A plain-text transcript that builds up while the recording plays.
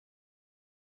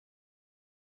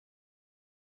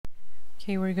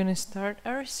Okay, we're gonna start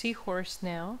our seahorse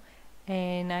now,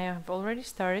 and I have already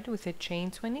started with a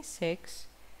chain 26,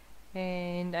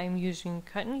 and I'm using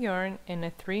cotton yarn and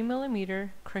a 3mm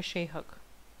crochet hook.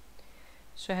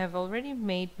 So I have already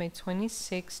made my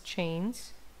 26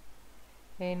 chains,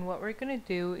 and what we're gonna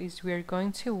do is we're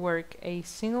going to work a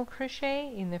single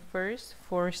crochet in the first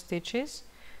 4 stitches.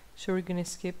 So we're gonna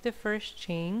skip the first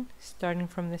chain, starting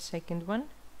from the second one,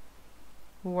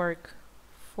 work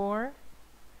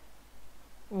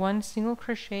 1 single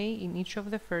crochet in each of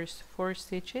the first 4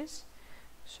 stitches.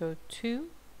 So 2,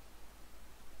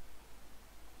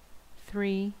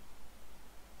 3,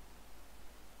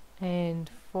 and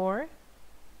 4.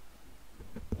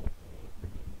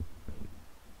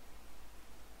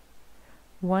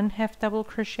 One half double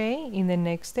crochet in the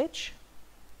next stitch,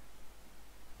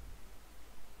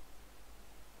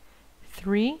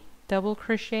 3 double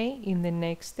crochet in the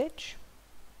next stitch,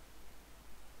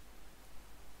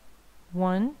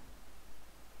 1,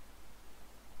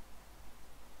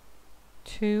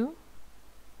 2,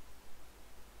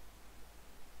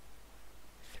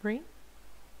 3,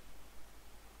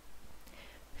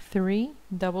 3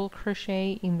 double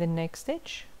crochet in the next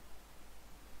stitch,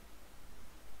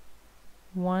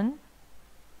 1,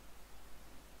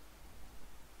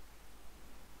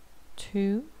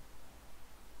 2,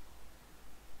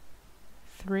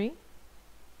 3,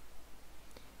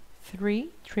 3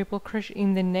 triple crochet.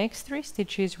 In the next 3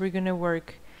 stitches we're going to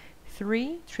work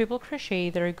 3 triple crochet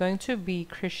that are going to be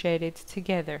crocheted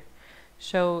together,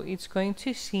 so it's going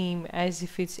to seem as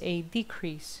if it's a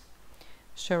decrease.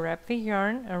 So wrap the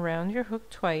yarn around your hook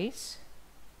twice,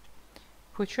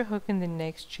 put your hook in the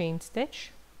next chain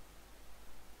stitch,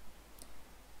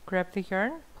 grab the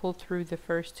yarn, pull through the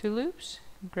first 2 loops,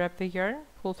 grab the yarn,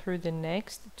 pull through the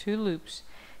next 2 loops,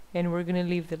 and we're going to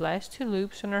leave the last 2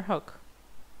 loops on our hook.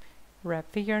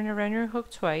 Wrap the yarn around your hook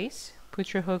twice,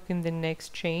 put your hook in the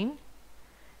next chain,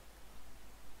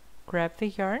 grab the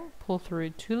yarn, pull through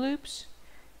 2 loops,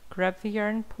 grab the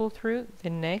yarn, pull through the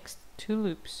next 2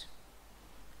 loops,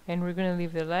 and we're going to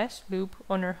leave the last loop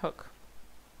on our hook.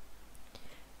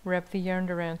 Wrap the yarn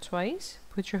around twice,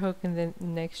 put your hook in the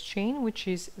next chain, which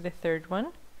is the third one,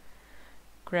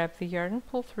 grab the yarn,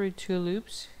 pull through 2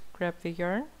 loops, grab the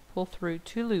yarn, pull through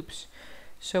 2 loops.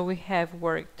 So we have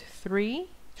worked 3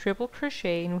 triple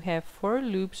crochet and we have 4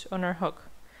 loops on our hook.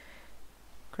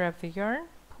 Grab the yarn,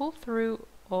 pull through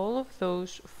all of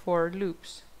those 4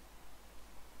 loops,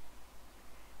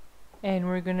 and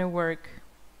we're going to work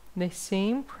the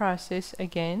same process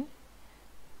again.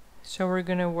 So we're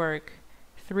going to work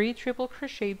 3 triple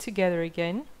crochet together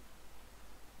again.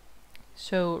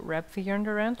 So wrap the yarn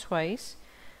around twice,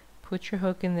 put your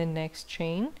hook in the next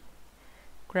chain,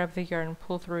 grab the yarn,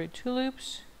 pull through 2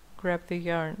 loops, grab the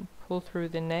yarn, pull through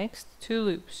the next 2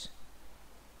 loops,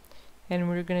 and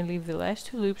we're going to leave the last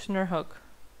 2 loops on our hook.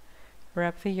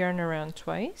 Wrap the yarn around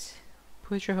twice,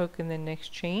 put your hook in the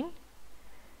next chain,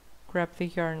 grab the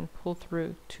yarn, pull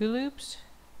through 2 loops,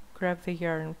 grab the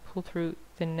yarn, pull through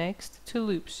the next 2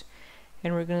 loops,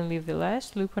 and we're going to leave the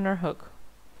last loop on our hook.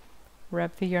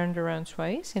 Wrap the yarn around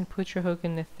twice and put your hook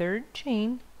in the third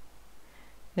chain,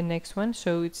 the next one,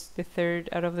 so it's the third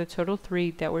out of the total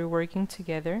 3 that we're working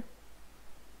together.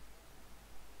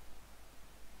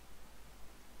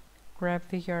 Grab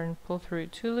the yarn, pull through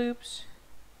 2 loops.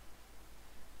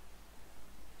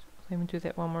 Let me do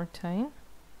that one more time.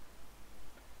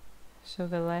 So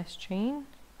the last chain,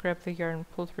 grab the yarn,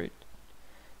 pull through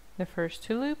the first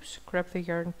 2 loops, grab the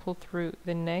yarn, pull through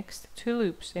the next 2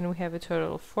 loops, and we have a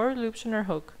total of 4 loops on our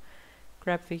hook.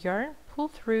 Grab the yarn, pull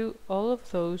through all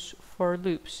of those 4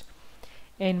 loops,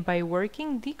 and by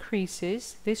working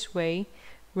decreases this way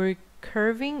we're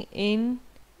curving in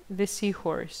the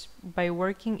seahorse. By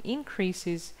working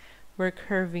increases we're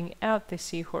curving out the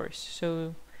seahorse.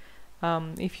 So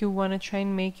if you want to try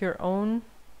and make your own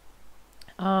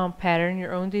pattern,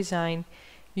 your own design,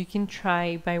 you can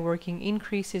try by working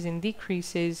increases and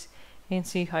decreases and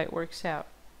see how it works out.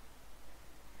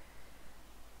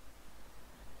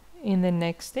 In the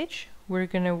next stitch we're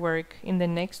going to work, in the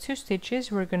next 2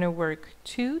 stitches we're going to work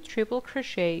 2 triple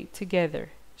crochet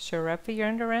together. So wrap the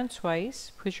yarn around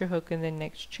twice, put your hook in the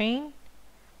next chain,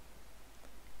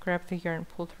 grab the yarn,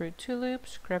 pull through 2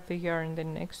 loops, grab the yarn, the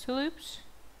next 2 loops,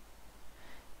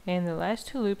 and the last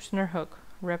 2 loops on our hook.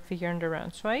 Wrap the yarn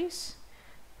around twice,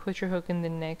 put your hook in the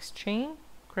next chain,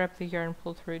 grab the yarn,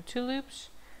 pull through 2 loops,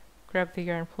 grab the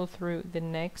yarn, pull through the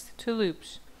next 2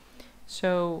 loops.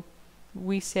 So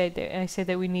I said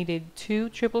that we needed 2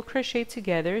 triple crochet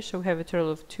together, so we have a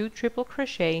total of 2 triple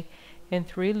crochet and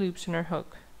 3 loops on our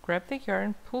hook. Grab the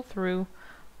yarn, pull through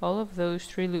all of those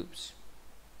 3 loops.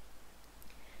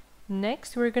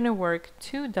 Next we're going to work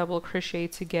 2 double crochet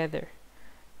together.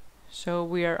 So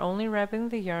we are only wrapping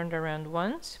the yarn around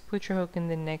once. Put your hook in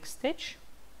the next stitch,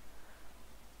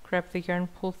 grab the yarn,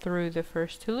 pull through the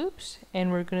first 2 loops,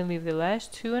 and we're going to leave the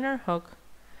last 2 in our hook.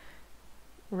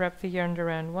 Wrap the yarn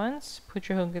around once, put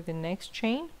your hook in the next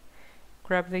chain,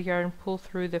 grab the yarn, pull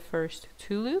through the first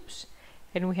 2 loops,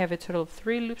 and we have a total of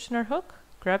 3 loops in our hook.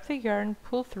 Grab the yarn,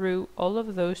 pull through all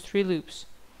of those 3 loops.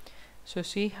 So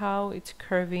see how it's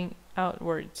curving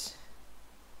outwards,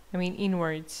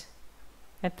 inwards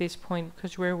at this point,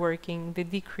 because we're working the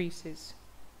decreases.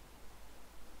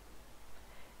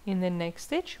 In the next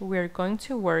stitch we're going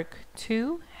to work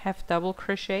 2 half double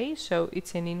crochet, so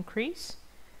it's an increase.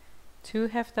 2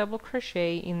 half double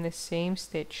crochet in the same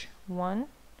stitch, 1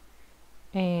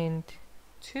 and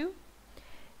 2.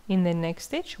 In the next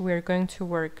stitch we're going to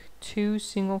work 2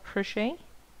 single crochet,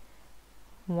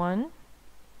 1,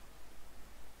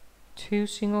 2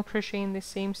 single crochet in the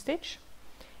same stitch.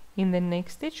 In the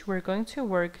next stitch we're going to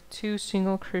work 2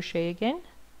 single crochet again,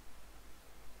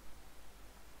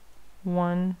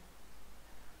 1,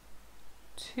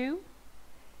 2,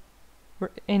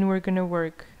 and we're going to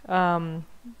work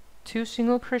 2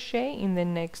 single crochet in the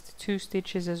next 2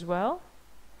 stitches as well.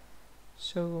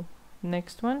 So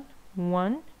next one,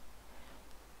 1,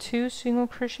 2 single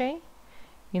crochet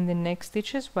in the next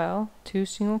stitch as well, 2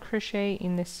 single crochet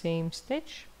in the same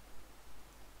stitch,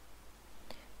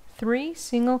 3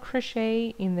 single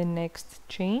crochet in the next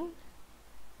chain,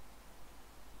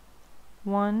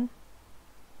 1,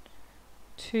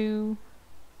 2,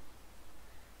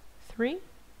 3,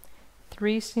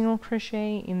 3 single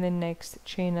crochet in the next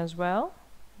chain as well,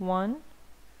 1,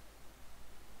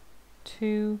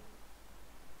 2,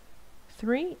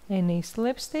 3, and a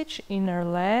slip stitch in our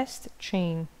last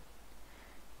chain.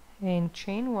 And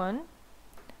chain 1,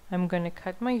 I'm going to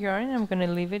cut my yarn. I'm going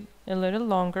to leave it a little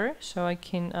longer so I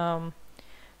can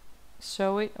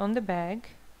sew it on the bag,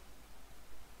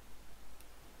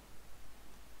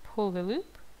 pull the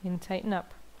loop and tighten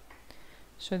up.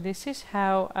 So this is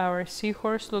how our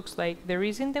seahorse looks like. The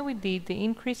reason that we did the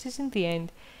increases in the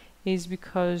end is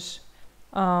because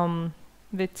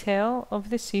the tail of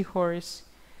the seahorse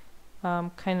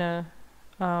kind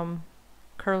of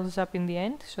curls up in the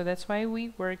end, so that's why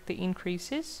we work the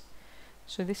increases.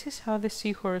 So this is how the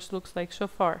seahorse looks like so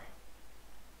far.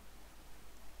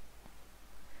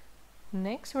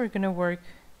 Next we're going to work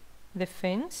the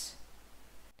fins.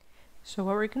 So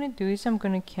what we're going to do is I'm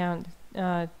going to count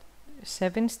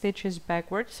 7 stitches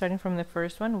backwards, starting from the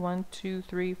first one, 1, 2,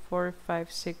 3, 4,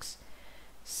 5, 6,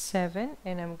 7,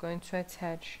 and I'm going to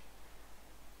attach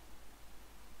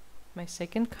my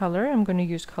second color. I'm going to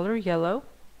use color yellow.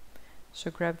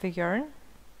 So grab the yarn,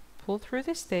 pull through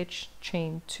the stitch,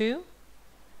 chain 2,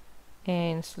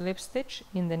 and slip stitch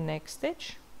in the next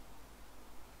stitch,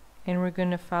 and we're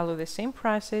going to follow the same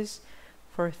process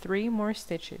for 3 more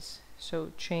stitches.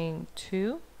 So chain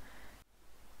 2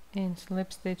 and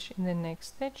slip stitch in the next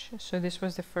stitch. So this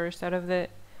was the first out of the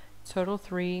total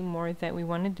 3 more that we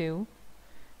want to do.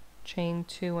 Chain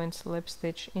 2 and slip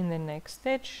stitch in the next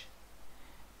stitch,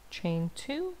 chain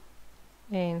 2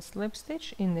 and slip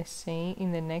stitch in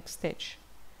the next stitch,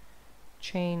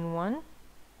 chain 1,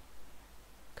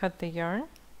 cut the yarn,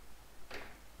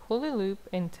 pull the loop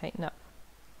and tighten up.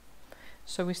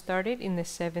 So we started in the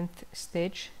 7th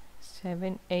stitch,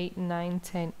 7, 8, 9,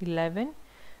 10, 11.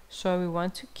 So we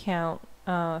want to count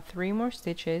 3 more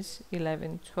stitches,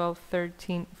 11, 12,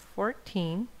 13,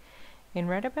 14, and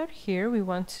right about here we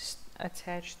want to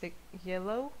attach the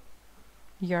yellow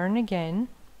yarn again.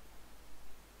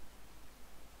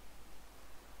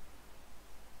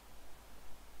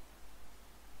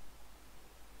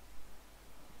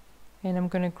 And I'm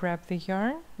going to grab the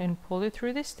yarn and pull it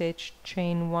through the stitch,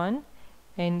 chain 1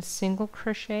 and single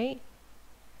crochet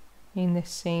in the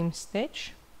same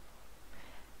stitch,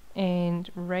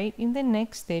 and right in the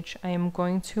next stitch I am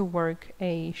going to work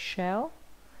a shell.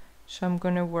 So I'm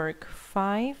going to work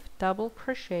 5 double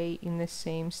crochet in the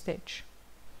same stitch,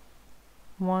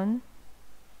 1,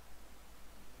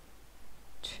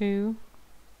 2,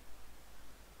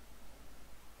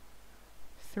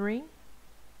 3,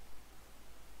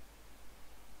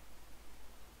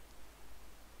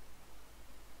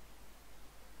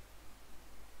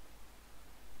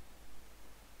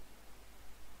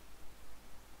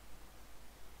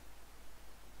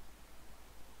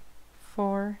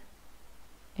 4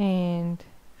 and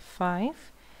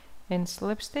 5, and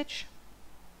slip stitch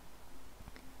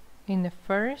in the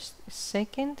first,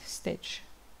 second stitch,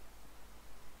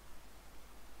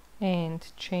 and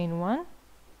chain 1,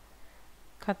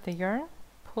 cut the yarn,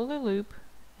 pull the loop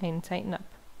and tighten up.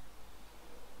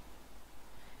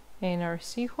 and our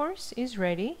seahorse is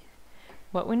ready.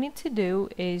 What we need to do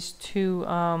is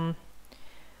to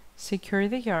secure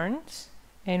the yarns,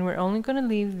 and we're only going to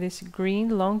leave this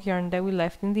green long yarn that we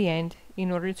left in the end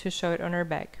in order to sew it on our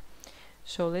bag.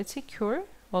 So let's secure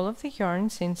all of the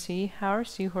yarns and see how our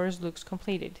seahorse looks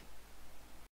completed.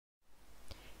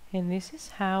 And this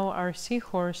is how our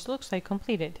seahorse looks like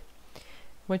completed.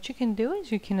 What you can do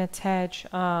is you can attach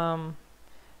a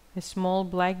small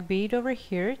black bead over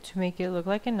here to make it look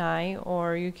like an eye,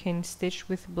 or you can stitch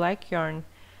with black yarn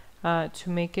to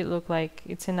make it look like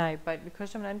it's an eye. But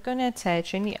because I'm not going to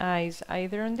attach any eyes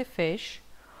either on the fish,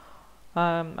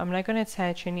 I'm not going to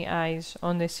attach any eyes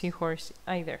on the seahorse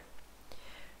either.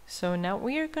 So now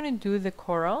we are going to do the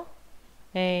coral,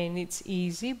 and it's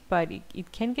easy, but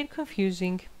it can get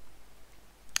confusing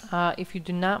if you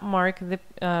do not mark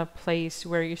the place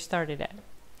where you started at.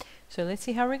 So let's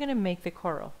see how we're going to make the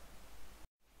coral.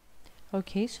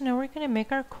 Okay, so now we're going to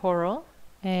make our coral,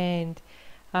 and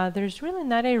there's really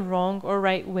not a wrong or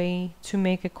right way to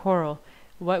make a coral.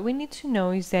 What we need to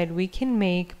know is that we can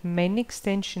make many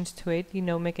extensions to it, you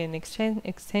know, make an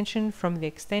extension from the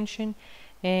extension,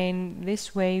 and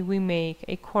this way we make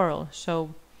a coral.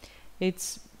 So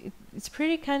it's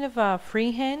pretty kind of a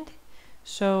freehand.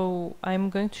 So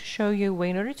I'm going to show you a way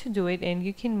in order to do it, and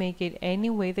you can make it any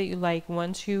way that you like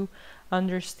once you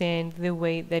understand the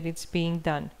way that it's being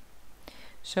done.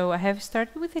 So I have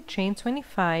started with a chain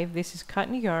 25. This is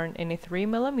cotton yarn and a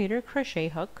 3mm crochet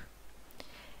hook.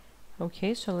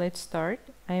 Okay, so let's start.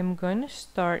 I am going to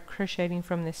start crocheting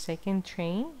from the second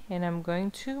chain, and I'm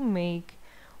going to make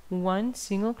one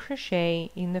single crochet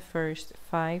in the first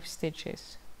 5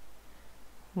 stitches.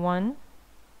 1,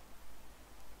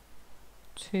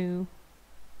 2,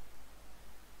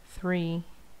 3,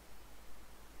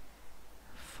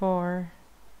 4,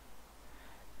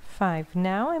 5.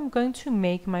 Now I'm going to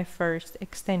make my first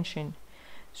extension.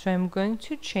 So I'm going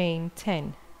to chain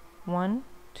 10. 1,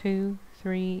 2,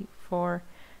 3, 4,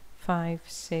 5,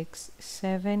 6,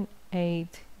 7,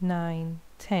 8, 9,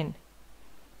 10.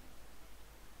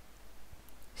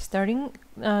 Starting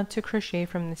to crochet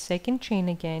from the second chain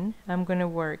again, I'm going to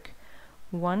work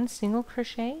one single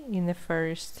crochet in the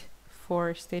first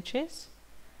 4 stitches.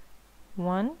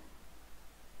 1,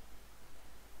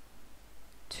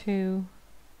 2,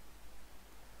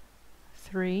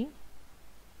 3,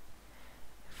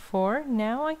 4.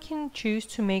 Now I can choose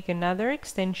to make another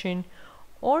extension,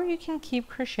 or you can keep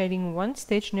crocheting 1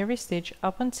 stitch in every stitch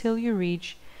up until you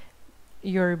reach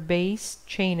your base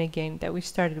chain again that we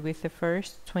started with, the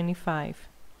first 25.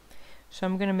 So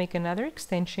I'm going to make another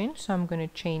extension, so I'm going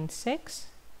to chain 6.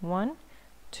 1,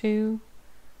 2,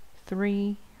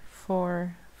 3,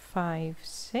 4, 5,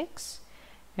 6,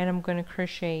 and I'm going to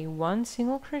crochet 1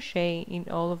 single crochet in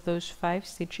all of those 5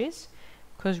 stitches,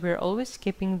 because we're always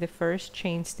skipping the first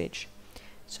chain stitch.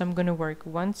 So I'm going to work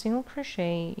 1 single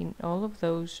crochet in all of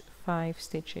those 5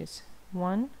 stitches.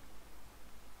 1,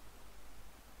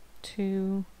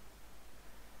 2,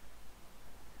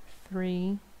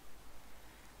 3,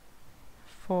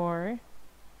 4,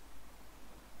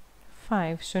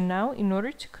 5. So now in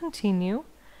order to continue,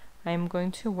 I'm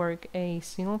going to work a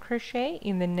single crochet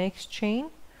in the next chain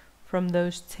from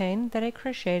those 10 that I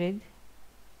crocheted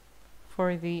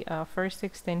for the first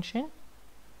extension.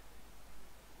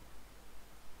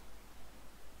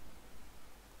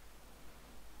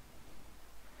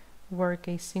 Work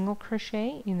a single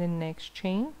crochet in the next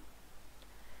chain,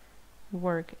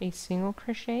 work a single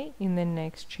crochet in the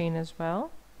next chain as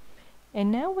well,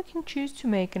 and now we can choose to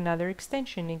make another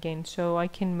extension again. So I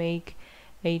can make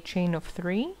a chain of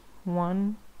 3,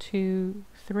 1, 2,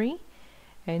 3,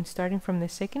 and starting from the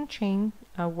second chain,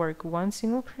 I work 1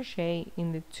 single crochet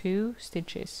in the 2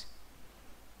 stitches,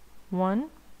 1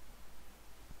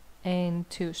 and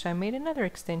 2. So I made another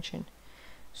extension.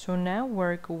 So now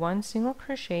work 1 single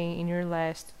crochet in your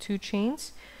last 2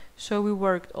 chains. So we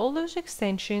worked all those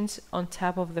extensions on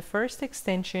top of the first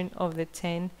extension of the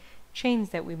 10 chains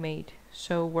that we made.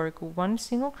 So work 1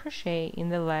 single crochet in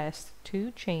the last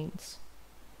 2 chains.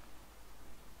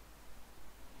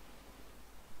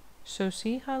 So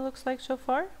see how it looks like so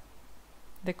far?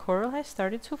 The coral has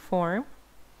started to form.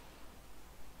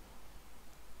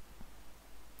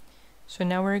 So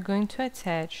now we're going to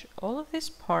attach all of this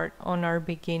part on our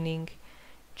beginning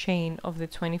chain of the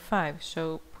 25.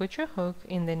 So put your hook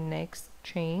in the next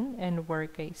chain and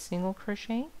work a single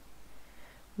crochet,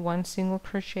 1 single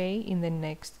crochet in the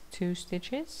next 2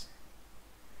 stitches,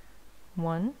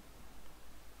 1,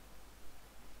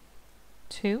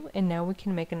 2, and now we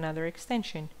can make another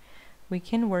extension. We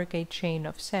can work a chain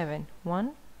of 7.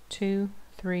 1, 2,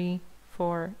 3,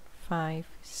 4, 5,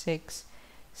 6,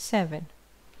 7.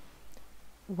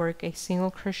 work a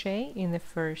single crochet in the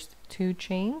first 2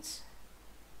 chains,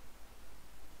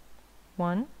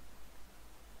 1,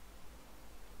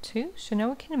 2. So now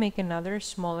we can make another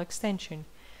small extension,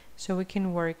 so we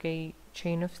can work a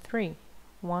chain of 3,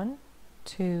 1,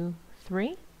 2,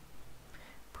 3.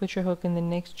 Put your hook in the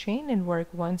next chain and work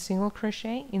 1 single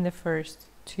crochet in the first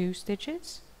 2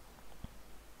 stitches.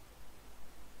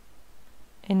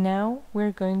 And now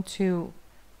we're going to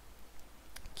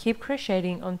keep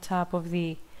crocheting on top of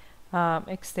the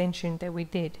extension that we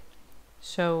did.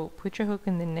 So put your hook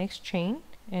in the next chain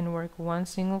and work 1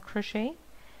 single crochet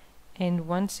and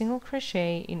 1 single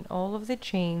crochet in all of the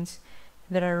chains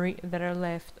that are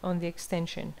left on the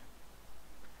extension.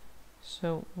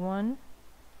 So 1,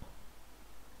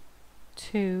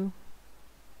 2,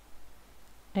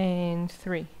 and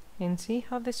 3. And see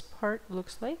how this part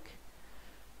looks like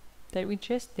that we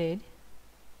just did.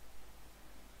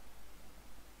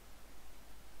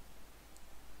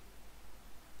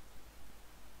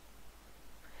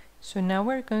 So now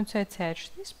we're going to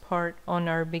attach this part on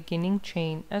our beginning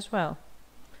chain as well.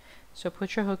 So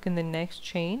put your hook in the next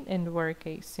chain and work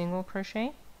a single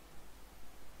crochet,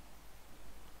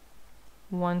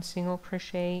 1 single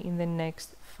crochet in the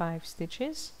next 5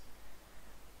 stitches,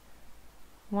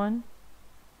 1,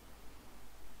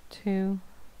 2,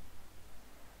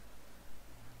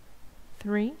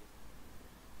 3,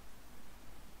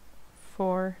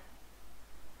 4,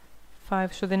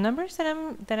 5. So the numbers that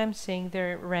I'm saying,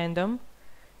 they're random.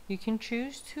 You can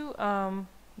choose to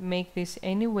make this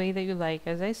any way that you like.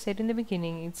 As I said in the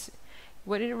beginning, it's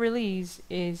what it really is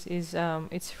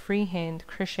it's freehand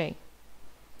crochet.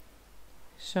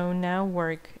 So now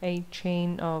work a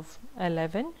chain of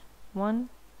 11, 1,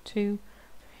 2,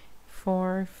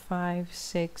 4, 5,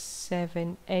 6,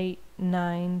 7, 8,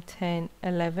 9, 10,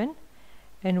 11,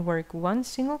 and work 1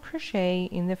 single crochet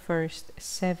in the first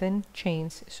 7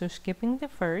 chains. So skipping the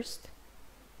first,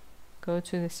 go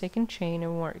to the second chain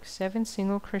and work 7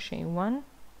 single crochet, 1,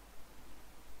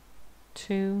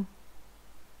 2,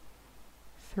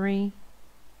 3,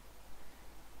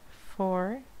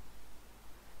 4,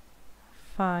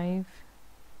 5,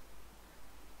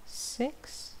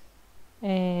 6,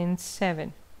 and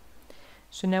 7.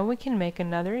 So now we can make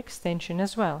another extension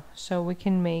as well. So we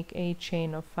can make a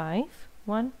chain of 5,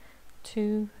 1,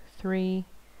 2, 3,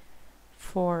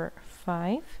 4,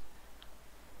 5.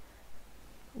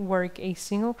 Work a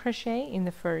single crochet in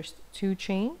the first 2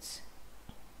 chains,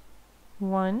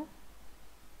 1,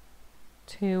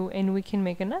 2, and we can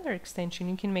make another extension.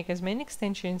 You can make as many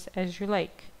extensions as you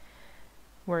like.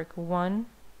 Work 1,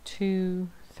 2,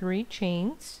 3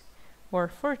 chains or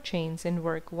 4 chains and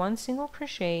work 1 single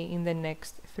crochet in the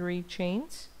next 3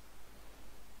 chains,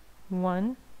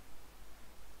 1,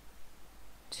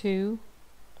 2,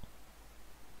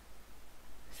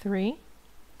 3,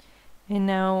 and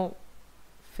now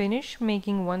finish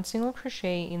making 1 single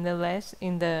crochet in the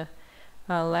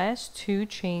last 2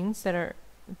 chains that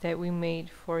we made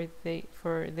for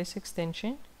this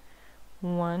extension,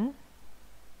 1,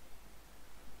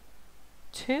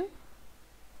 2,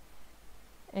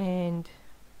 and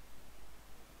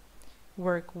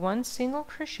work 1 single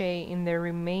crochet in the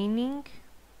remaining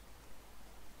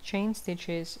chain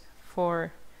stitches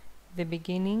for the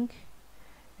beginning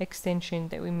extension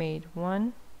that we made,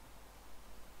 1,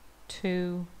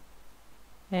 2,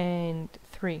 and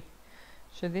 3.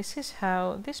 So this is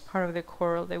how this part of the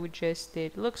coral that we just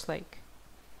did looks like.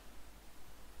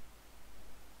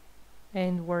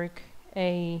 And work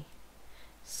a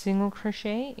single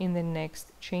crochet in the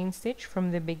next chain stitch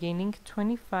from the beginning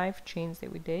 25 chains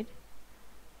that we did.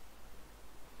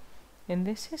 And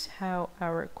this is how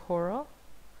our coral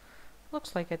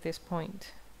looks like at this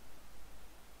point.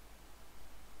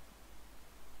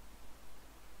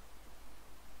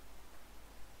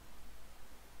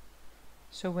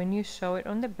 So when you sew it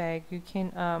on the bag, you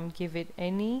can give it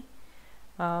any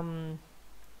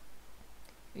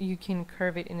you can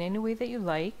curve it in any way that you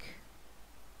like.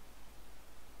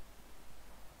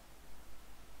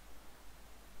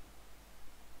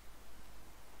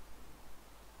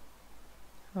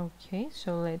 Okay,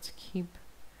 so let's keep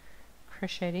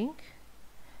crocheting.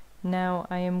 Now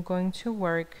I am going to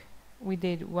work, we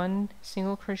did 1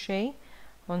 single crochet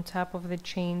on top of the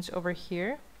chains over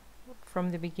here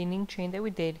from the beginning chain that we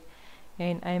did,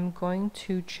 and I'm going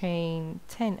to chain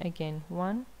 10 again,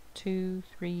 1, 2,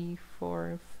 3,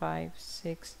 4, 5,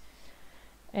 6,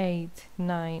 8,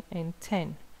 9, and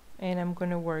 10, and I'm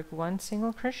going to work 1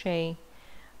 single crochet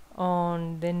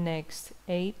on the next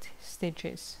 8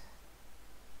 stitches,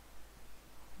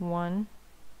 1,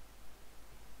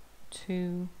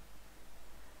 2,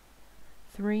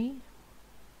 3,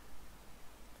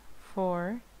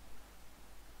 4,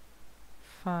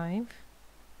 5,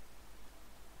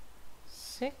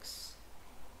 6,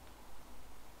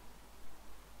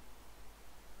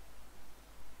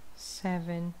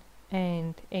 7,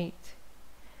 and 8.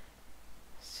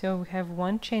 So we have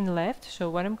one chain left. So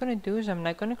what I'm going to do is I'm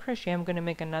not going to crochet, I'm going to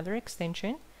make another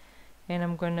extension, and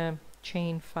I'm going to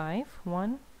chain 5,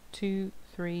 1, 2,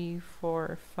 3,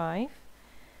 4, 5,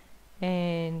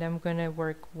 and I'm going to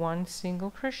work one single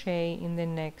crochet in the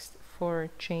next 4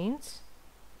 chains.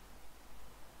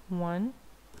 1,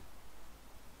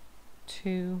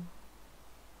 2,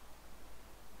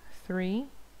 3,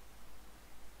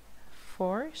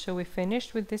 4. So we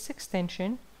finished with this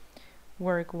extension.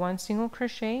 Work one single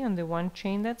crochet on the one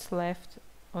chain that's left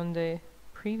on the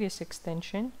previous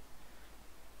extension,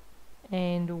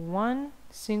 and one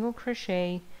single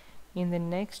crochet in the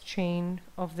next chain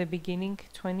of the beginning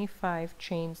 25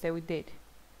 chains that we did.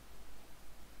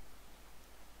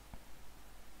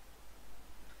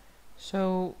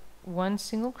 So one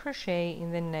single crochet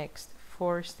in the next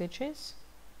 4 stitches.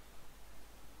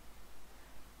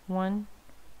 1,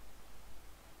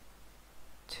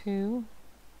 2,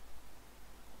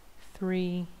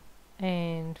 3,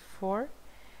 and 4.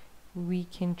 We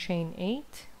can chain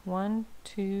 8. 1,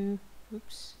 2,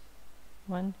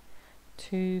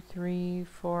 3,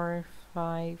 4,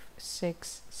 5,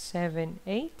 6, 7,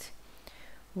 8.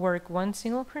 Work one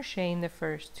single crochet in the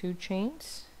first 2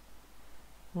 chains.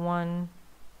 1,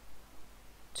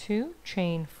 2,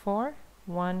 chain 4.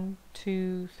 1,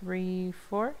 2, 3,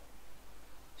 4.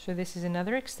 So this is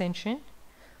another extension.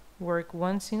 Work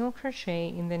one single crochet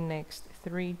in the next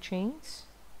 3 chains.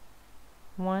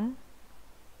 1,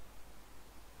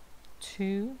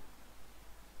 2,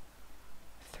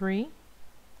 3.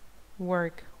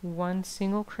 Work one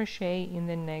single crochet in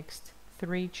the next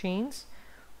 3 chains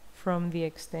from the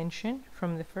extension,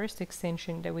 from the first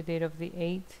extension that we did of the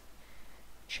 8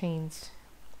 chains.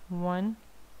 1,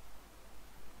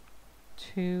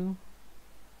 2,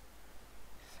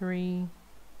 3,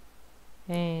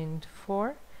 and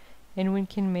 4. And we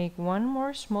can make one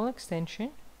more small extension.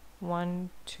 1,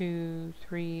 2,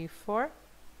 3, 4,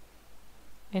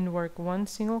 and work one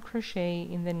single crochet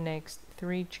in the next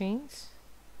 3 chains.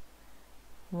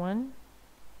 1,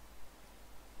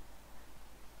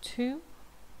 2,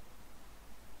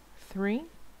 3,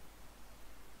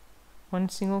 one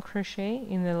single crochet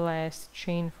in the last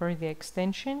chain for the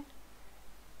extension,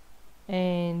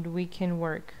 and we can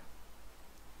work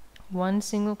one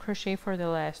single crochet for the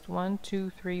last 1, 2,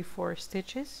 3, 4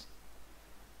 stitches.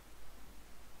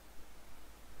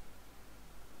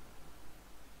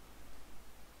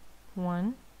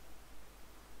 One,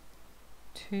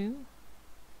 2,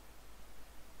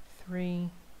 3,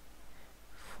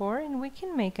 4, and we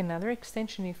can make another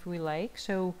extension if we like.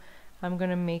 So I'm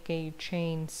gonna make a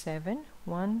chain 7.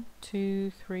 1,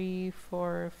 2, 3,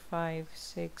 4, 5,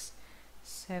 6,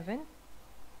 7.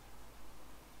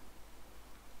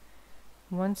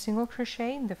 One single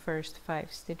crochet in the first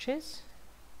 5 stitches.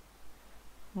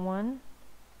 1,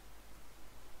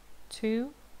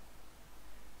 2,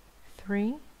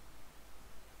 3,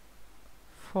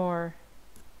 4,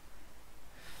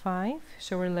 5.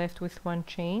 So we're left with one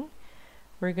chain.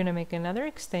 We're going to make another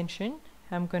extension.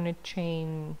 I'm going to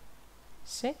chain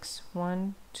 6.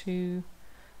 1, 2,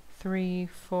 3,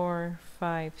 4,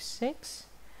 5, 6.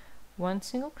 One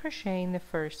single crochet in the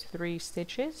first 3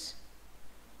 stitches.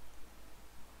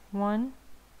 1,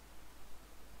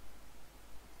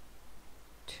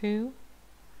 2,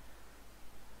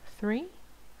 3.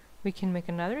 We can make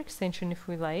another extension if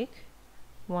we like.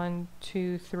 1,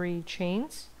 2, 3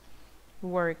 chains.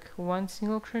 Work one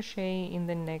single crochet in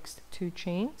the next 2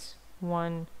 chains.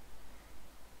 1,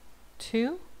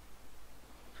 2.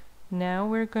 Now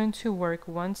we're going to work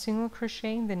one single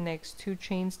crochet in the next 2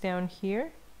 chains down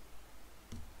here.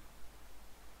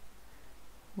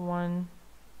 1,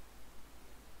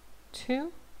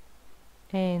 2,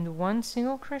 and one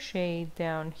single crochet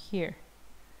down here,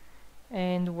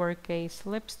 and work a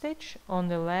slip stitch on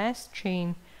the last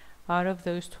chain out of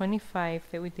those 25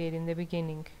 that we did in the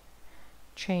beginning.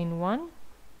 Chain 1,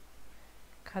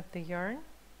 cut the yarn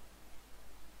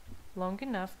long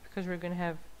enough because we're going to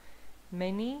have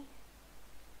many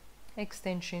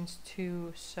extensions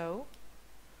to sew.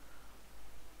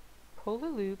 Pull the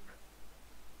loop,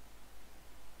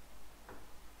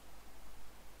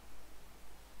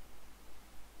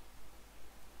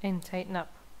 and tighten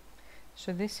up.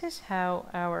 So this is how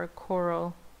our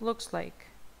coral looks like.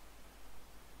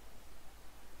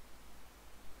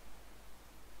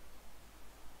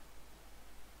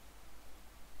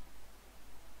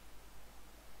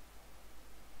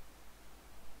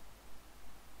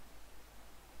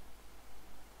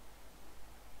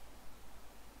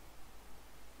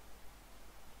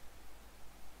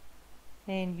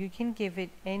 and you can give it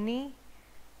any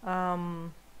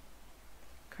curves.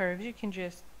 You can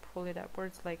just pull it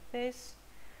upwards like this.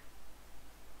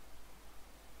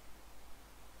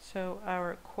 So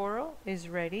our coral is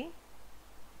ready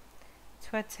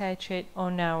to attach it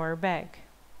on our bag.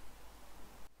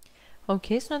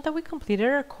 Okay, so now that we completed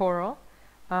our coral,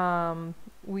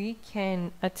 we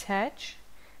can attach,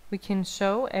 we can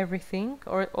sew everything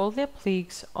or all the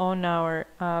appliques on our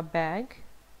bag.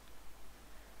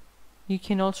 You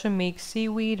can also make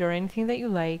seaweed or anything that you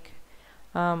like.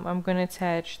 I'm going to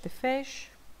attach the fish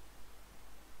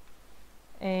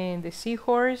and the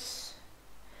seahorse.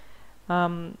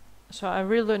 So I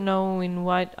really don't know in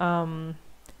what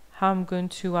how I'm going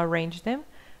to arrange them,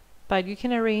 but you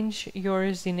can arrange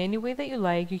yours in any way that you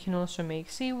like. You can also make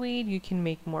seaweed, you can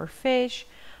make more fish,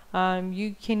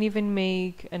 you can even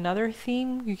make another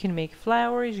theme. You can make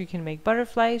flowers, you can make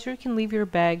butterflies, or you can leave your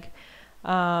bag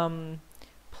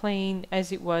plain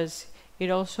as it was. It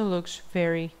also looks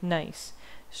very nice.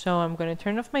 So I'm going to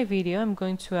turn off my video. I'm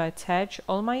going to attach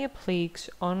all my appliques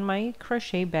on my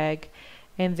crochet bag,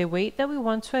 and the way that we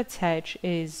want to attach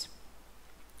is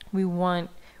we want,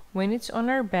 when it's on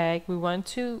our bag, we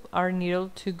want our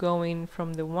needle to go in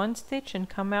from the one stitch and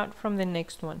come out from the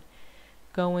next one.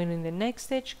 Go in the next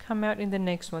stitch, come out in the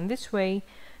next one. This way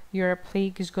your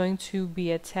applique is going to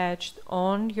be attached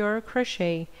on your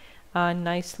crochet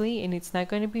nicely, and it's not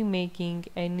going to be making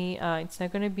any it's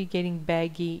not going to be getting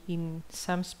baggy in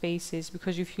some spaces,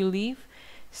 because if you leave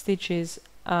stitches,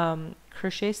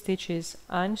 crochet stitches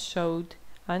unsewed,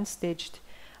 unstitched,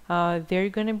 they're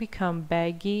going to become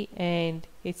baggy and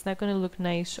it's not going to look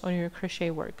nice on your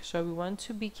crochet work. So we want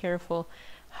to be careful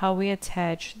how we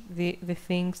attach the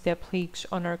things, the appliques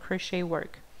on our crochet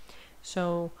work.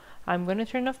 So I'm going to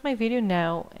turn off my video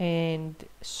now and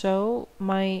sew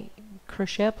my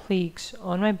crochet appliques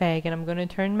on my bag, and I'm going to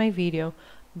turn my video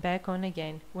back on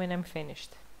again when I'm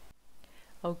finished.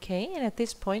 Okay, and at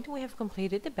this point we have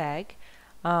completed the bag.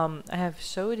 I have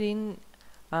sewed in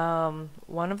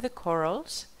one of the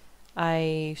corals.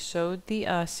 I sewed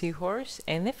the seahorse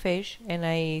and the fish, and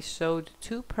I sewed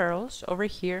 2 pearls over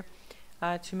here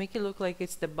to make it look like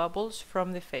it's the bubbles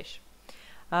from the fish.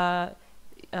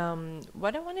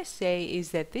 What I want to say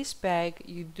is that this bag,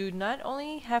 you do not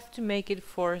only have to make it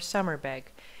for a summer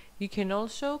bag. You can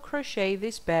also crochet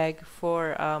this bag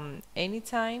for any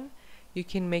time. You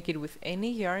can make it with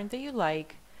any yarn that you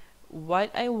like.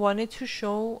 What I wanted to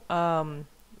show,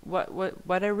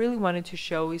 what I really wanted to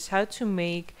show is how to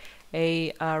make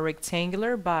a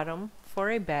rectangular bottom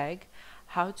for a bag,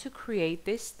 how to create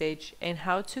this stitch, and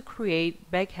how to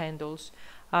create bag handles,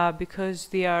 because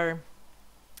they are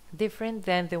different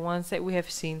than the ones that we have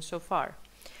seen so far.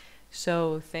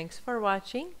 So thanks for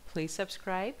watching. Please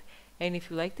subscribe, and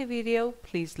if you like the video,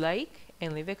 please like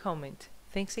and leave a comment.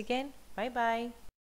 Thanks again. Bye bye.